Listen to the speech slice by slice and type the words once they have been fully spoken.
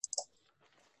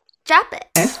Drop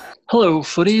it. Hello,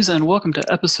 footies, and welcome to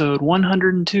episode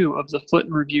 102 of the Foot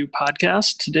and Review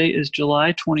podcast. Today is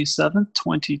July 27th,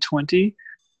 2020.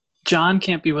 John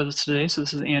can't be with us today, so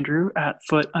this is Andrew at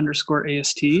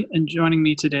foot_AST. And joining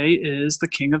me today is the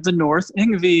King of the North,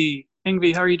 Yngvi.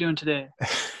 Yngvi, how are you doing today?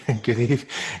 Good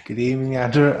evening,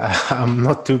 Andrew. I'm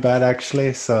not too bad,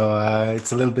 actually. So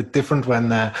it's a little bit different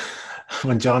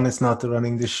when John is not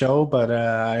running the show, but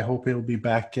I hope he'll be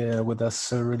back with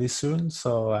us really soon.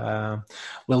 So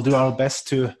we'll do our best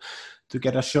to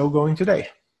get a show going today.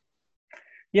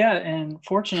 Yeah, and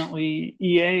fortunately,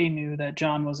 EA knew that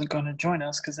John wasn't going to join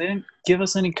us because they didn't give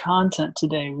us any content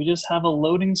today. We just have a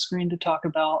loading screen to talk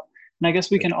about. And I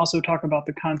guess we can also talk about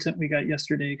the content we got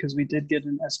yesterday because we did get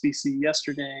an SBC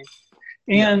yesterday.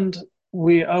 And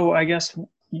I guess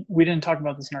we didn't talk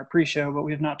about this in our pre-show, but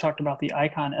we have not talked about the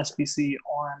Icon SBC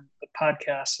on the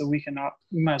podcast, so we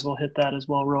might as well hit that as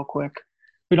well real quick.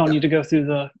 We don't need to go through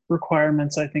the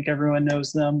requirements. I think everyone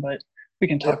knows them, but we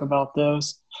can talk about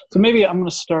those. So maybe I'm going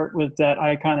to start with that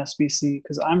Icon SBC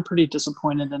because I'm pretty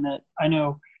disappointed in it. I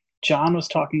know John was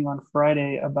talking on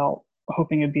Friday about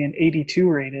hoping it'd be an 82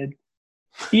 rated.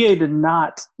 EA did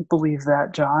not believe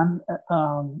that, John.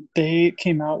 They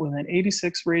came out with an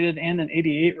 86 rated and an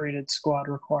 88 rated squad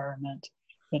requirement.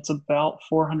 It's about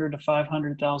 400 to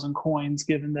 500,000 coins,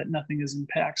 given that nothing is in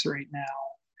packs right now.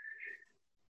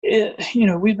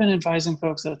 We've been advising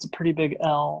folks that it's a pretty big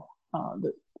L.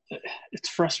 It's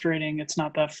frustrating. It's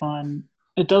not that fun.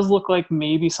 It does look like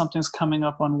maybe something's coming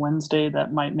up on Wednesday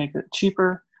that might make it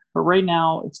cheaper, but right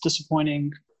now it's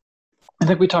disappointing. I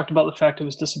think we talked about the fact it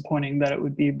was disappointing that it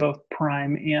would be both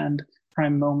Prime and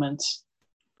Prime Moments.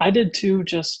 I did too,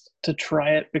 just to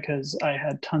try it because I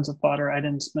had tons of fodder. I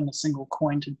didn't spend a single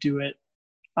coin to do it.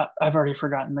 I've already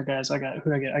forgotten the guys I got.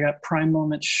 Who did I get? I got Prime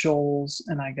Moments Scholes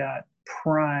and I got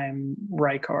Prime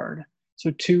Rijkaard. So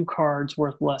 2 cards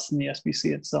worth less than the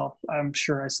SBC itself. I'm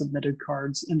sure I submitted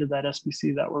cards into that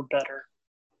SBC that were better.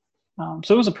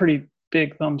 So it was a pretty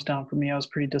big thumbs down for me. I was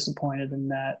pretty disappointed in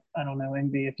that. I don't know,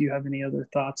 Yngvi, if you have any other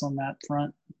thoughts on that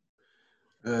front.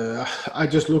 I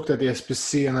just looked at the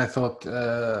SBC and I thought,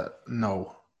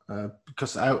 no.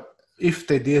 Because if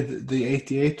they did the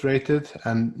 88 rated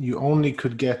and you only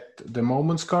could get the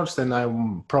Moments cards, then I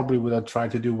probably would have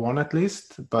tried to do one at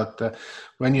least. But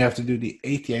when you have to do the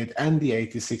 88 and the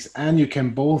 86 and you can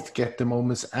both get the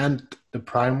Moments and the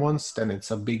Prime ones, then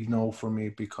it's a big no for me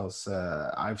because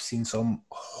I've seen some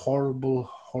horrible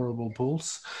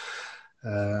pulls.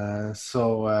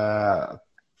 So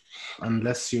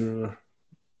unless you're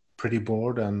pretty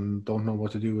bored and don't know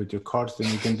what to do with your cards,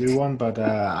 then you can do one, but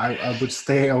I would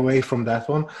stay away from that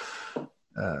one.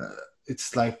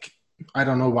 It's like, I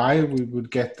don't know why we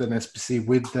would get an SBC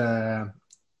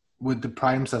with the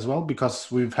primes as well,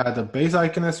 because we've had a base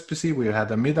icon SBC, we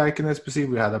had a mid icon SBC,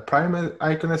 we had a prime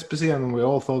icon SBC, and we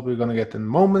all thought we were going to get a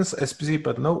Moments SBC,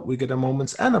 but no, we get a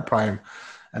Moments and a prime.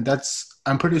 And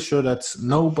I'm pretty sure that's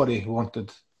nobody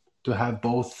wanted to have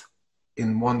both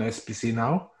in one SBC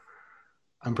now.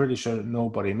 I'm pretty sure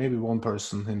nobody, maybe one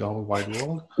person in the whole wide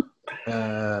world,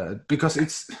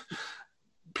 because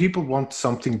people want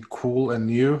something cool and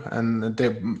new, and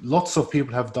lots of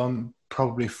people have done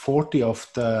probably 40 of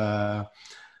the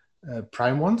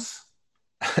prime ones,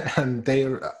 and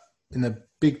they're in a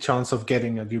big chance of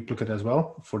getting a duplicate as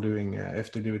well for doing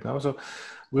if they do it now. So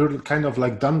we're kind of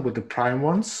like done with the prime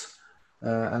ones,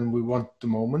 and we want the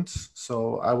Moments.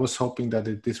 So I was hoping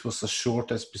that this was a short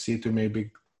SBC to maybe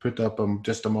put up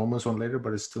just a Moments one later,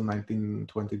 but it's still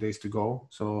 19-20 days to go.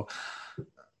 So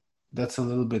that's a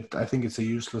little bit, I think it's a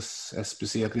useless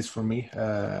SBC, at least for me.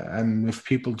 And if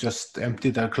people just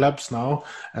empty their clubs now,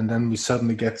 and then we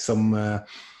suddenly get some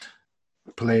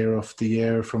player of the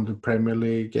year from the Premier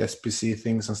League, SBC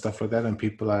things and stuff like that, and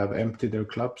people have emptied their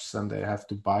clubs and they have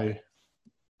to buy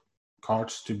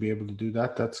cards to be able to do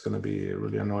that, that's going to be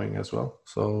really annoying as well.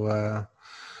 So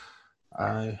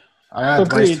I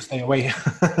advise to stay away.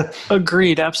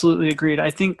 Agreed. Absolutely agreed. I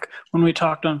think when we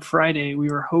talked on Friday, we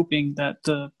were hoping that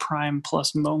the Prime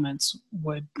plus Moments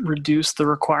would reduce the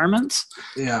requirements.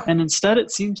 Yeah. And instead, it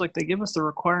seems like they give us the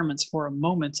requirements for a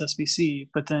Moments SBC,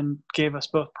 but then gave us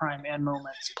both Prime and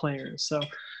Moments players. So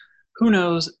who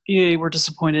knows? EA, we're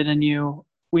disappointed in you.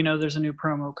 We know there's a new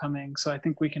promo coming, so I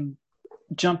think we can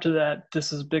jump to that.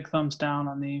 This is big thumbs down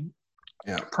on the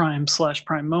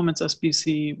Prime/Prime Moments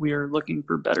SBC. We are looking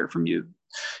for better from you,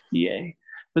 EA.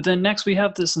 But then next we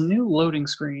have this new loading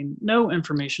screen. No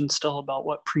information still about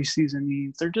what preseason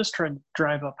means. They're just trying to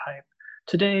drive up hype.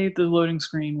 Today, the loading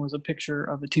screen was a picture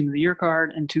of a Team of the Year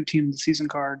card and 2 Team of the Season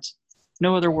cards.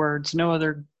 No other words, no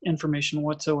other information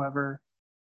whatsoever.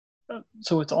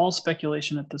 so it's all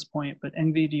speculation at this point. But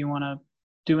Envy, do you want to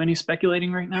do any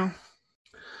speculating right now?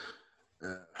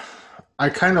 I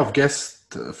kind of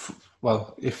guessed.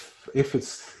 Well, if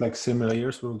it's like similar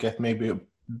years, we'll get maybe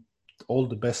all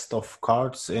the best of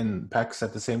cards in packs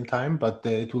at the same time. But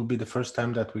it will be the first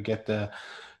time that we get the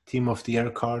Team of the Year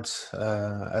cards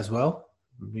as well.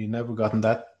 We never gotten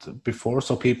that before,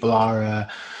 so people are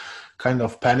kind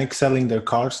of panic selling their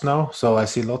cards now. So I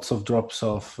see lots of drops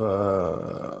of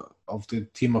the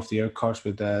Team of the Year cards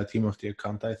with the Team of the Year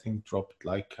count. I think dropped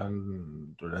like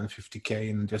 150k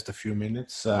in just a few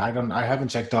minutes. I haven't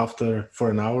checked after for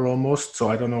an hour almost, so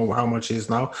I don't know how much it is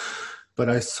now. But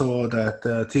I saw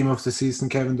that Team of the Season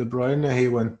Kevin De Bruyne, he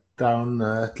went down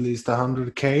at least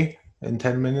 100k in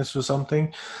 10 minutes or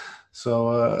something.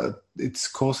 So it's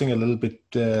causing a little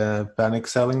bit panic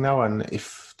selling now, and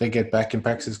if they get back in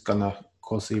packs, it's gonna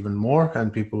cause even more,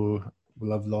 and people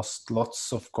will have lost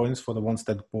lots of coins for the ones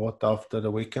that bought after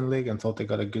the weekend league and thought they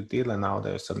got a good deal, and now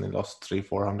they suddenly lost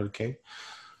 300-400k.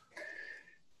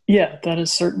 Yeah, that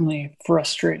is certainly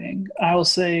frustrating. I will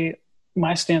say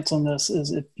my stance on this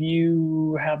is if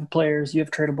you have players, you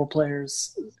have tradable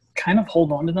players, kind of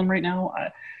hold on to them right now.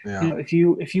 If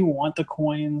you want the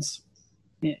coins.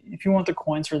 If you want the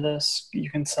coins for this,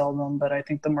 you can sell them, but I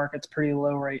think the market's pretty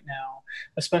low right now,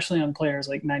 especially on players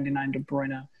like 99 De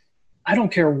Bruyne. I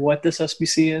don't care what this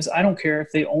SBC is. I don't care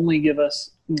if they only give us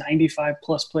 95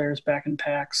 plus players back in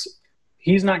packs.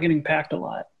 He's not getting packed a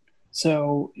lot.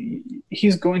 So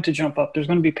he's going to jump up. There's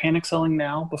going to be panic selling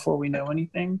now before we know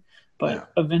anything,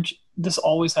 but eventually this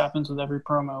always happens with every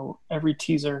promo, every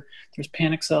teaser. There's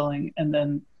panic selling, and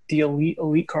then the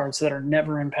elite cards that are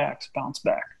never in packs bounce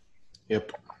back.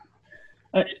 Yep.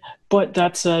 But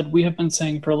that said, we have been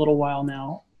saying for a little while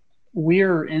now,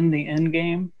 we're in the end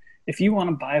game. If you want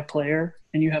to buy a player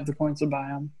and you have the coins to buy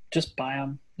them, just buy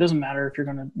them. It doesn't matter if you're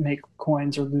going to make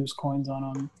coins or lose coins on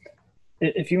them.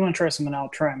 If you want to try someone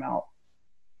out, try them out.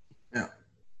 Yeah.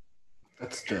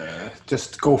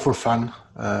 Just go for fun.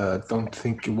 Don't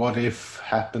think what if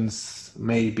happens,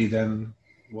 maybe then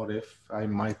what if I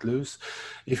might lose.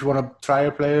 If you want to try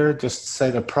a player, just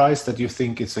set a price that you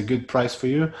think it's a good price for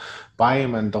you, buy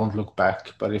him and don't look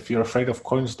back. But if you're afraid of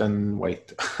coins, then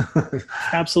wait.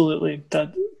 Absolutely.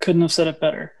 That couldn't have said it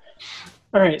better.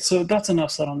 All right, so that's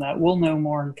enough said on that. We'll know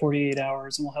more in 48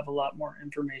 hours and we'll have a lot more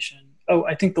information. Oh,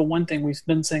 I think the one thing, we've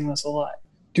been saying this a lot,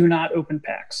 do not open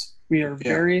packs. We are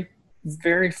very,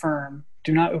 very firm.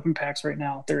 Do not open packs right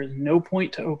now. There is no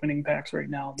point to opening packs right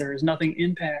now. There is nothing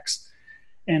in packs.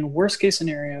 And worst case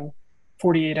scenario,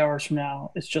 48 hours from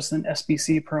now, it's just an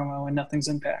SBC promo and nothing's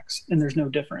in packs, and there's no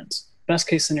difference. Best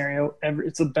case scenario,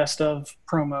 it's a best of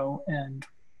promo, and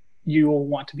you will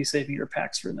want to be saving your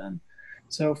packs for then.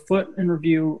 So Foot and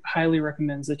Review highly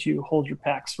recommends that you hold your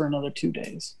packs for another 2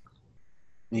 days.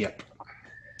 Yep.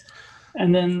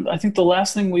 And then I think the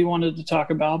last thing we wanted to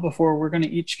talk about before we're going to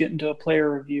each get into a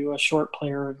player review, a short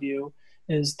player review,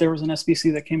 is there was an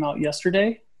SBC that came out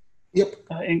yesterday. Yep.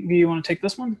 Do you want to take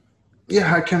this one?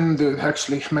 Yeah, I can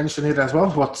actually mention it as well.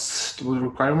 What's the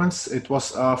requirements? It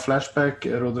was a flashback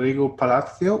Rodrigo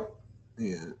Palacio.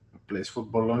 He plays for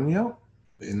Bologna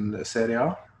in the Serie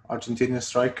A, Argentinian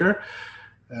striker.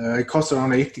 It costs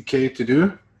around 80k to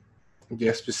do. The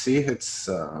SBC, it's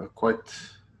quite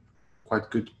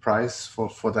good price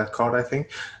for that card, I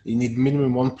think. You need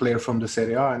minimum one player from the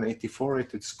Serie A, an 84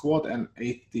 rated squad, and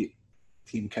 80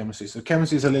 team chemistry. So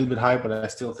chemistry is a little bit high, but I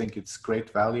still think it's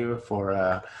great value for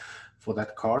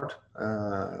that card.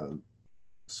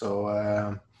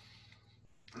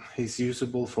 He's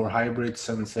usable for hybrids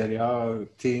and Serie A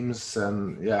teams,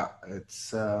 and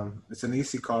it's an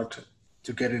easy card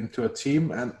to get into a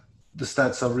team, and the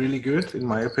stats are really good in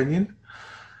my opinion.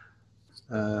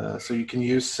 So you can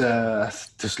use,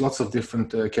 there's lots of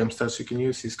different chem stats you can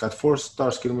use. He's got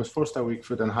 4-star skill moves, 4-star weak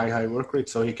foot, and high work rate.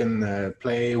 So he can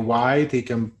play wide, he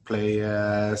can play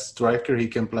striker, he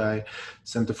can play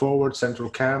center forward, central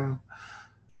cam.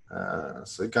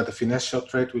 So he got a finesse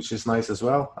shot rate, which is nice as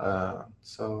well.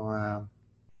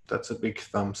 That's a big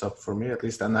thumbs up for me, at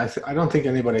least. And I don't think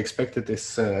anybody expected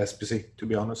this SBC, to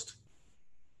be honest.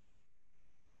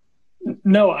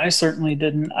 No, I certainly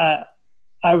didn't.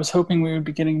 I was hoping we would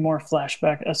be getting more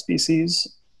flashback SBCs.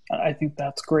 I think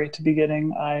that's great to be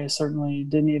getting. I certainly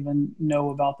didn't even know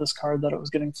about this card that it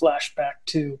was getting flashback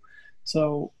too.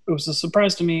 So it was a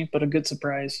surprise to me, but a good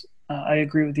surprise. I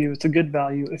agree with you. It's a good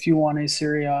value. If you want a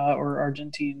Serie A or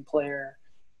Argentine player,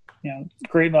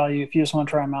 great value. If you just want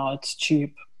to try them out, it's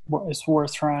cheap. It's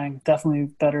worth trying.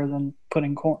 Definitely better than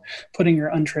putting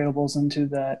your untradables into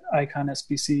that Icon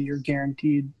SBC. You're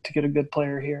guaranteed to get a good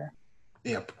player here.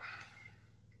 Yep.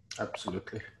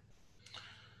 Absolutely.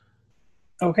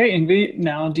 Okay, Ingvi,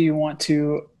 now do you want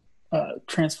to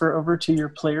transfer over to your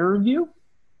player review?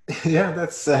 Yeah,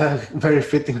 that's very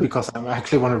fitting because I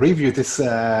actually want to review this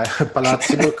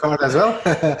Palacio card as well.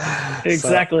 So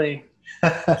Exactly.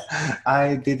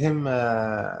 I did him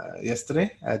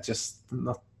yesterday, just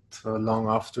not long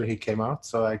after he came out,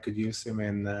 so I could use him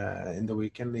in the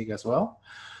weekend league as well.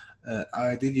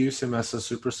 I did use him as a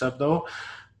super sub though.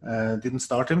 Didn't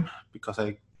start him because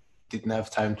I didn't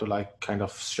have time to like kind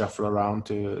of shuffle around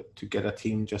to get a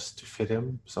team just to fit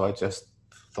him. So I just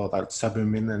thought I'd sub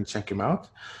him in and check him out.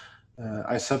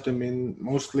 I subbed him in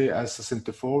mostly as a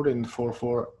center forward in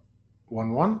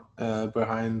 4-4-1-1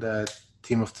 behind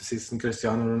team of the season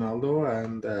Cristiano Ronaldo,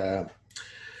 and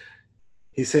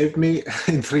he saved me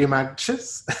in 3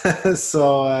 matches.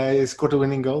 So he scored the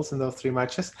winning goals in those 3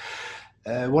 matches.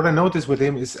 What I noticed with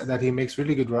him is that he makes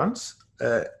really good runs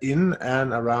in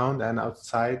and around and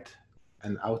outside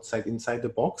inside the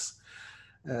box.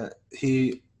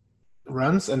 He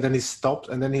runs and then he stops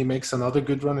and then he makes another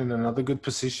good run in another good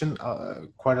position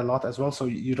quite a lot as well. So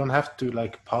you don't have to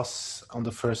like pass on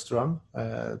the first run,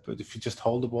 but if you just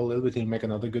hold the ball a little bit, he'll make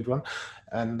another good one.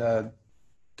 And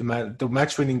the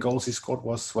match-winning goals he scored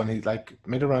was when he like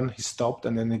made a run, he stopped,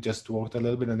 and then he just walked a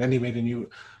little bit, and then he made a new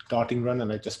darting run,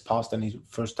 and I just passed, and he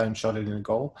first time shot it in a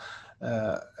goal,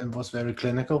 and was very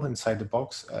clinical inside the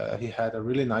box. He had a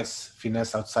really nice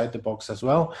finesse outside the box as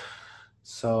well.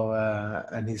 So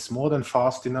and he's more than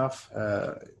fast enough.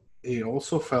 He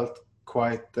also felt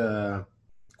quite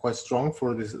strong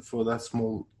for that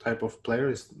small type of player.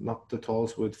 It's not the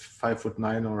tallest with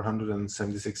 5'9" or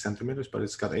 176 centimeters, but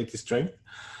it's got 80 strength.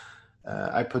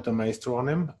 I put a maestro on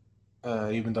him,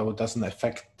 even though it doesn't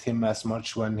affect him as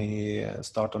much when he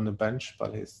start on the bench,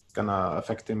 but it's gonna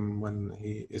affect him when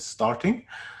he is starting.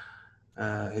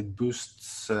 It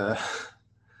boosts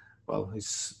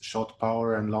his shot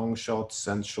power and long shots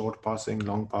and short passing,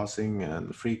 long passing,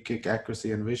 and free kick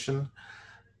accuracy and vision,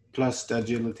 plus the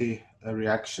agility,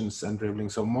 reactions, and dribbling.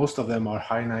 So most of them are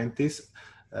high 90s.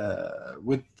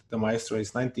 With the Maestro,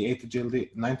 is 98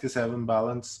 agility, 97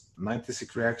 balance,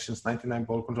 96 reactions, 99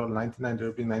 ball control, 99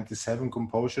 dribbling, 97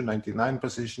 composure, 99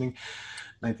 positioning,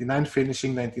 99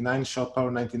 finishing, 99 shot power,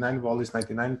 99 volleys,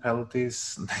 99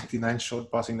 penalties, 99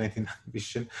 short passing, 99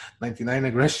 vision, 99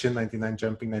 aggression, 99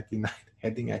 jumping, 99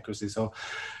 heading accuracy. So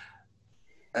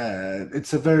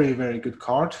it's a very, very good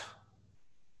card.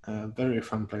 Very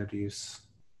fun player to use.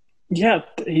 Yeah,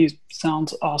 he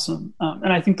sounds awesome.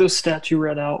 And I think those stats you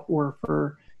read out were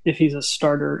for if he's a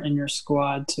starter in your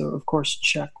squad. So of course,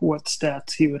 check what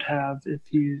stats he would have if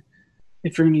you're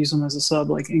going to use him as a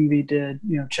sub, like Ingvi did.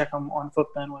 Check him on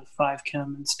Footbin with 5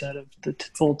 chem instead of the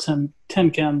full 10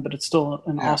 chem. But it's still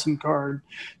an awesome card.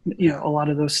 A lot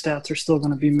of those stats are still going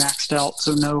to be maxed out,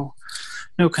 so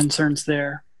no concerns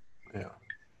there. Yeah.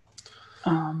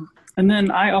 And then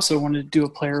I also wanted to do a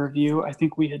player review. I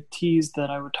think we had teased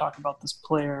that I would talk about this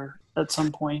player at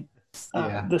some point.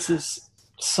 This is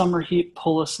Summer Heat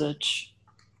Pulisic.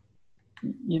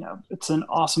 It's an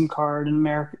awesome card, an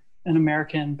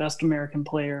American, best American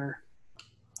player,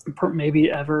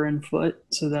 maybe ever in foot.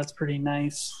 So that's pretty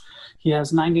nice. He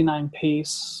has 99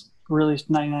 pace, really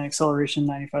 99 acceleration,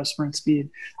 95 sprint speed.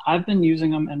 I've been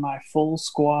using him in my full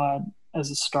squad as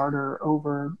a starter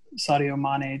over Sadio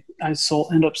Mane. I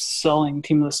end up selling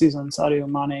team of the season Sadio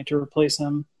Mane to replace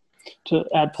him, to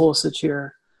add Pulisic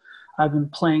here. I've been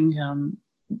playing him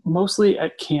mostly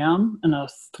at cam in a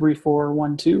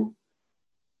 3-4-1-2.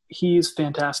 He's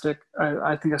fantastic.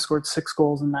 I think I scored 6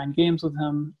 goals in 9 games with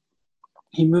him.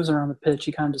 He moves around the pitch.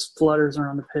 He kind of just flutters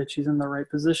around the pitch. He's in the right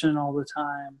position all the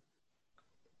time.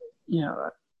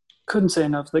 Couldn't say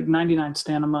enough. Like 99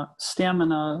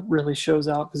 stamina really shows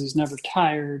out because he's never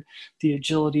tired. The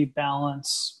agility,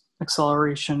 balance,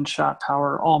 acceleration, shot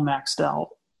power, all maxed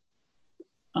out.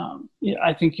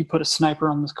 I think you put a sniper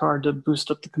on this card to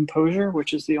boost up the composure,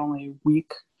 which is the only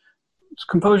weak.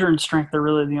 Composure and strength are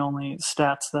really the only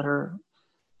stats that are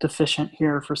deficient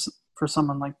here for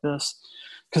someone like this.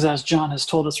 Because as John has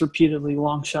told us repeatedly,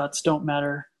 long shots don't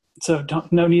matter. So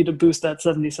no need to boost that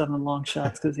 77 long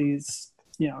shots because he's.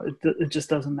 It just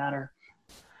doesn't matter.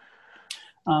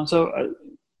 So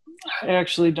I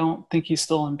actually don't think he's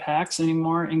still in packs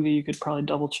anymore. Ingvi, you could probably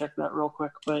double check that real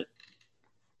quick, but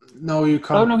no, you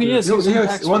can't. Oh no, he is.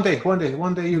 One day you can do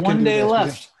that. One day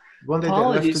left. One day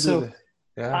left to so do that.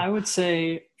 Yeah. I would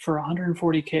say for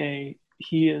 140K,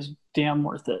 he is damn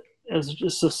worth it as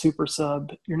just a super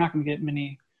sub. You're not going to get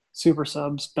many super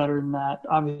subs better than that.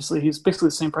 Obviously, he's basically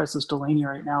the same price as Delaney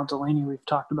right now. Delaney, we've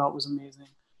talked about, was amazing.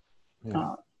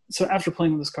 Yeah. So after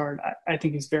playing with this card, I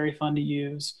think he's very fun to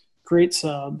use. Great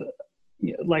sub.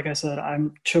 like I said, I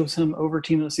chose him over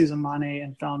Team of the Season Mane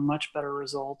and found much better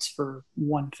results for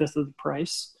 1/5 of the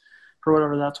price, for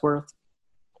whatever that's worth.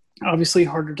 Obviously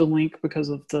harder to link because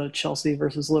of the Chelsea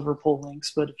versus Liverpool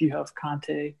links, but if you have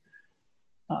Conte,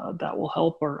 that will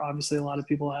help. Or obviously a lot of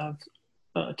people have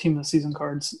Team of the Season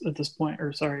cards at this point,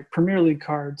 or sorry, Premier League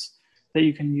cards that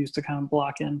you can use to kind of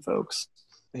block in folks.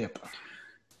 Yep.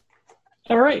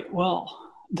 All right, well,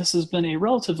 this has been a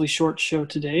relatively short show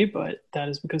today, but that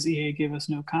is because EA gave us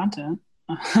no content.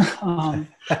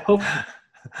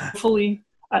 Hopefully,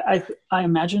 I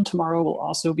imagine tomorrow will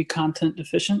also be content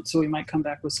deficient, so we might come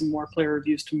back with some more player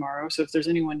reviews tomorrow. So if there's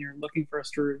anyone you're looking for us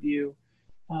to review,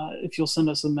 if you'll send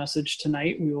us a message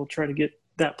tonight, we will try to get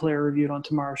that player reviewed on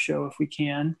tomorrow's show if we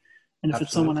can. And if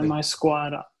it's someone in my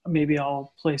squad, maybe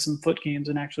I'll play some foot games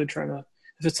and actually try to.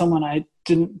 If it's someone I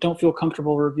don't feel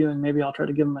comfortable reviewing, maybe I'll try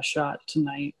to give them a shot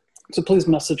tonight. So please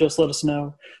message us, let us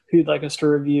know who you'd like us to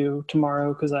review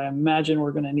tomorrow, because I imagine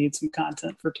we're going to need some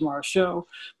content for tomorrow's show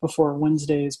before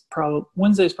Wednesday's probably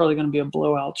going to be a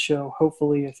blowout show,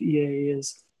 hopefully, if EA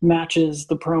matches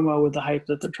the promo with the hype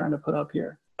that they're trying to put up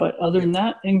here. But other than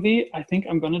that, Yngwie, I think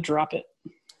I'm going to drop it.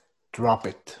 Drop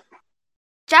it.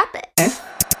 Drop it.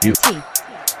 F-U-T.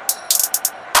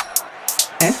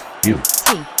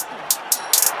 F-U-T.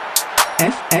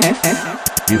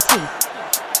 F-F-F-U-T.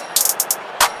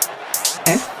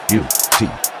 F-U-T.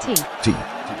 T. T.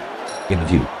 In the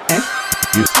view.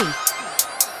 F-U-T.